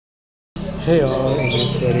Hey all, in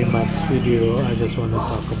this very much video, I just want to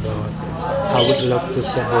talk about I would love to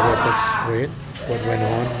set the record straight what went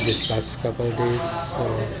on this past couple days. So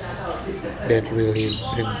that really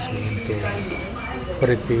brings me into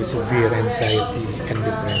pretty severe anxiety and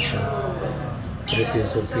depression, pretty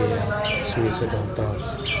severe suicidal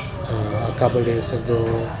thoughts. A couple days ago,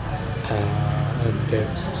 that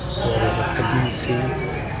what is it, a DC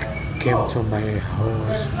came to my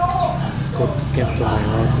house, came to my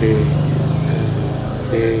home.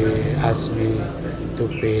 They asked me to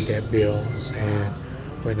pay their bills, and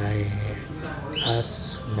when I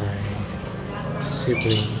asked my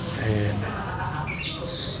siblings, and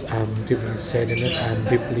I'm deeply saddened, I'm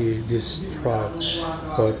deeply distraught,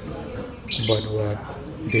 but what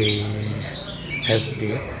they have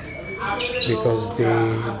did, because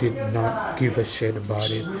they did not give a shit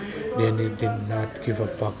about it. They did not give a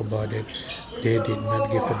fuck about it. They did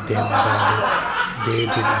not give a damn about it. They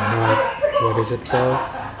did not, what is it called?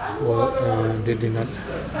 Well, they did not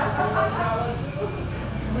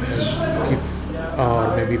give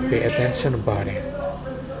or maybe pay attention about it.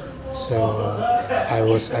 So I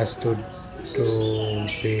was asked to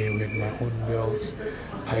pay with my own bills.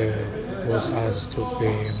 I was asked to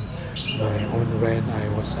pay my own rent. I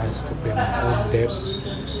was asked to pay my own debts.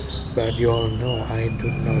 But you all know I do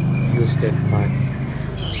not use that money.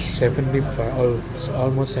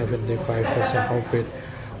 75% of it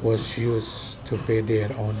was used to pay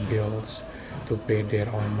their own bills, to pay their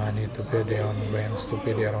own money, to pay their own rents, to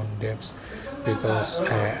pay their own debts. Because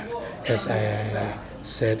as I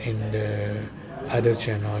said in the other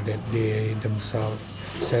channel, that they themselves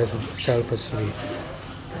selfishly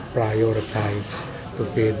prioritize to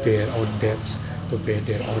pay their own debts, to pay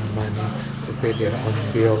their own money, to pay their own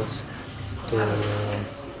bills, to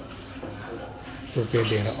pay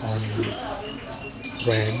their own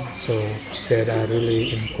rent. So that are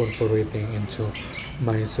really incorporating into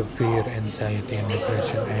my severe anxiety and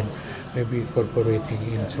depression, and maybe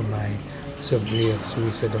incorporating into my severe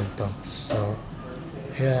suicidal thoughts. So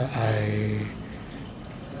yeah, I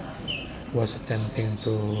was attempting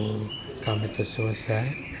to commit a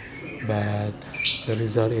suicide, but the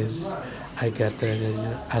result is I got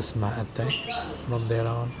an asthma attack from there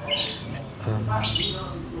on. Um,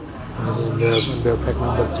 the fact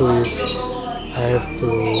number two is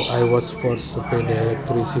I was forced to pay the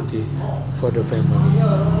electricity for the family,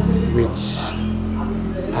 which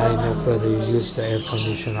I never use the air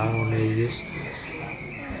conditioner. I only use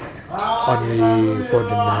only for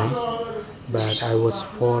the night. But I was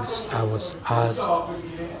forced, I was asked,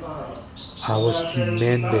 I was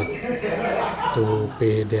demanded to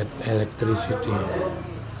pay that electricity,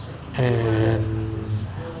 and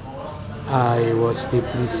I was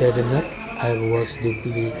deeply saddened. I was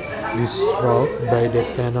deeply distraught by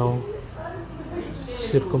that kind of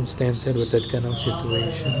circumstances, with that kind of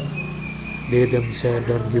situation. They themselves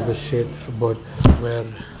don't give a shit where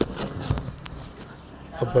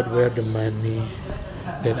where the money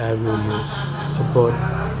that I will use, about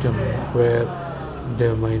where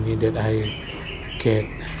the money that I get.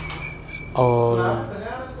 All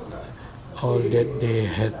that they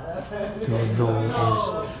had to know is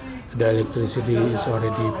the electricity is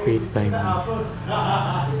already paid by me,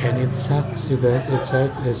 and it sucks, you guys. It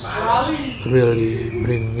sucks. It's really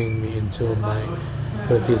bringing me into my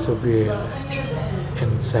pretty severe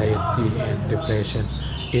anxiety and depression.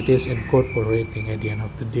 It is incorporating at the end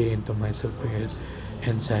of the day into my severe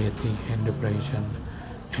anxiety and depression.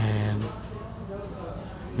 And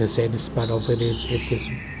the saddest part of it is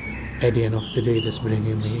at the end of the day it is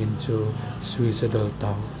bringing me into suicidal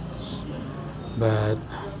thoughts. But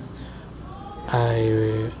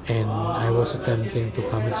I was attempting to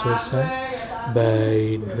commit suicide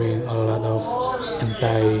by doing a lot of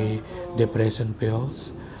anti-depression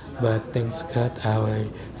pills, but thanks God I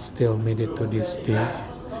still made it to this day.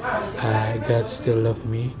 God still love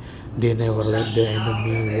me. They never let the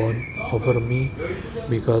enemy win over me,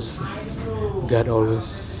 because God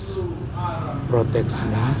always protects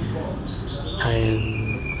me,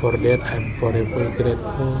 and for that I'm forever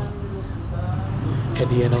grateful. At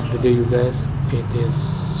the end of the day, you guys, it is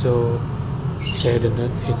so saddened,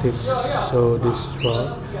 it is so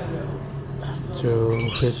distraught to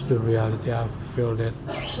face the reality. I feel that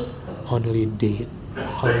only death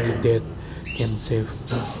can save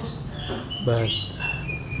me, but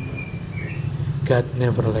God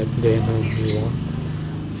never let the enemy win.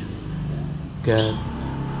 God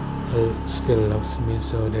still loves me,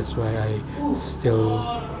 so that's why I still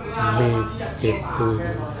make it to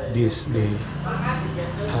this day.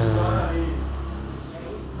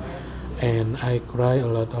 And I cry a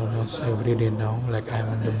lot almost every day now, like I'm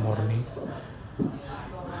in the morning.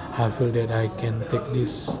 I feel that I can take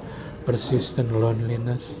this persistent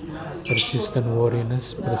loneliness, persistent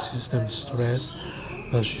worriness, persistent stress,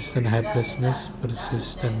 persistent helplessness,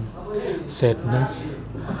 persistent sadness,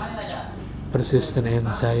 persistent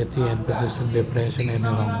anxiety, and persistent depression any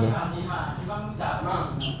longer.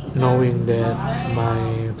 Knowing that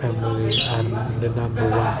my family are the number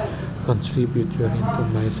one contributor into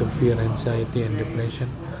my severe anxiety and depression,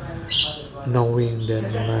 knowing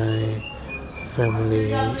that my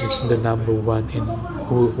family is the number one in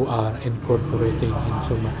who are incorporating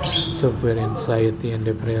into my severe anxiety and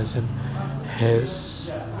depression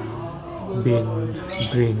has been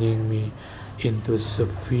bringing me into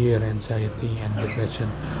severe anxiety and depression,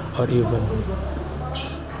 or even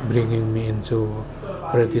bringing me into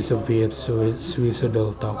pretty severe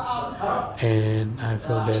suicidal thoughts. And I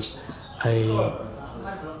feel that I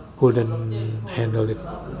couldn't handle it,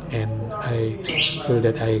 and I feel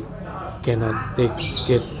that I cannot take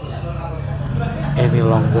it any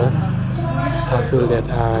longer. I feel that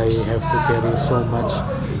I have to carry so much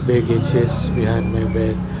baggages behind my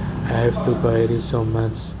back. I have to carry so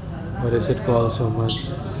much, what is it called, so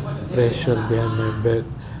much pressure behind my back,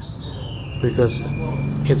 because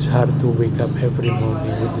it's hard to wake up every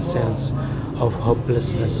morning with the sense of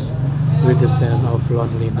hopelessness, with the sense of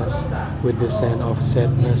loneliness, with the sense of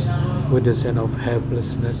sadness, with the sense of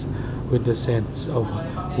helplessness, with the sense of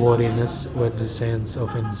worriness, with the sense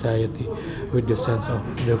of anxiety, with the sense of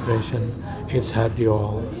depression. It's hard,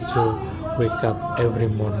 y'all, to wake up every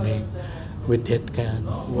morning with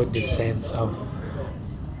with the sense of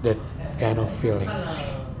that kind of feelings.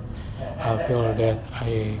 I feel that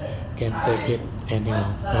I can't take it any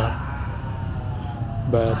longer,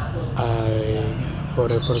 but I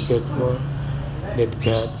forever grateful that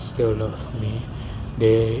God still loves me.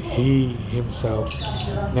 That He Himself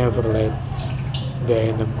never lets the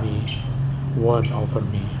enemy win over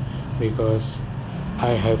me, because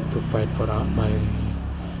I have to fight for my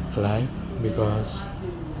life, because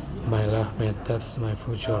my life matters, my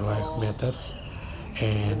future life matters.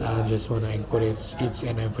 And I just want to encourage each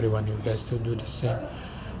and every one of you guys to do the same.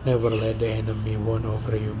 Never let the enemy win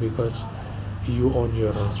over you, because you own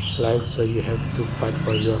your life, so you have to fight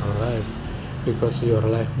for your life, because your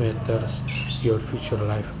life matters, your future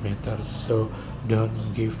life matters. So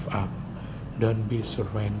don't give up, don't be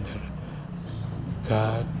surrendered.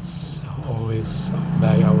 God's always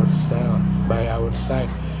by our side.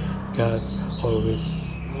 God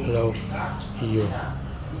always love you.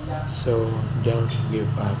 So don't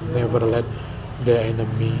give up. Never let the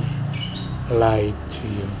enemy lie to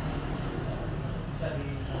you.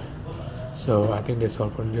 So I think that's all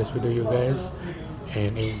for this video, you guys.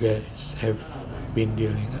 And if you guys have been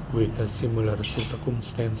dealing with a similar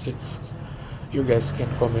circumstances, you guys can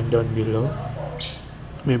comment down below.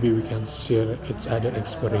 Maybe we can share each other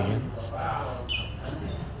experience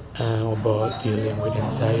about dealing with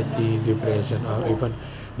anxiety, depression, or even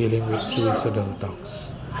dealing with suicidal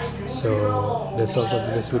thoughts. So that's all for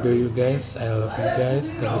today's video, you guys. I love you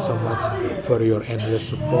guys. Thank you so much for your endless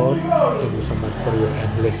support. Thank you so much for your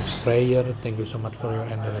endless prayer. Thank you so much for your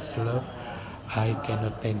endless love. I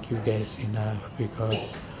cannot thank you guys enough,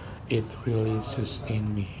 because it really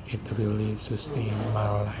sustained me. It really sustained my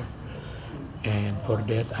life, and for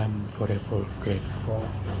that I'm forever grateful.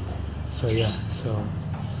 So yeah, so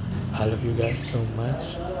I love you guys so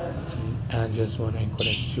much, and I just want to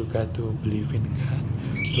encourage you guys to believe in God,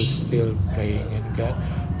 to still praying in God,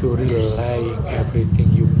 to relying everything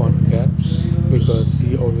you upon God, because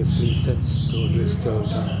He always listens to His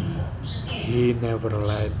children. He never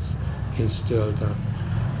lets His children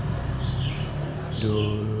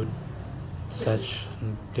do such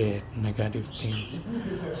negative things.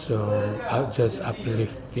 So I'm just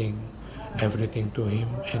uplifting everything to Him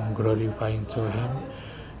and glorifying to Him,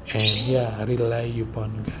 and yeah, rely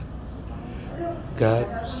upon God. God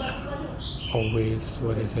always,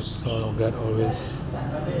 what is it called? God always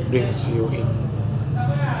brings you in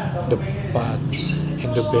the path,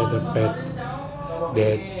 in the better path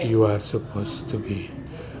that you are supposed to be.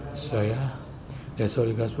 So yeah, that's all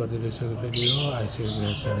you guys for today's video. I see you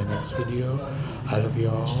guys in the next video. I love you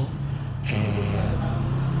all, and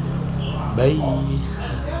bye.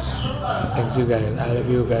 Thanks you guys. I love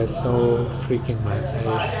you guys so freaking much.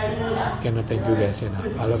 I cannot thank you guys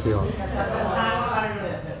enough. I love you all.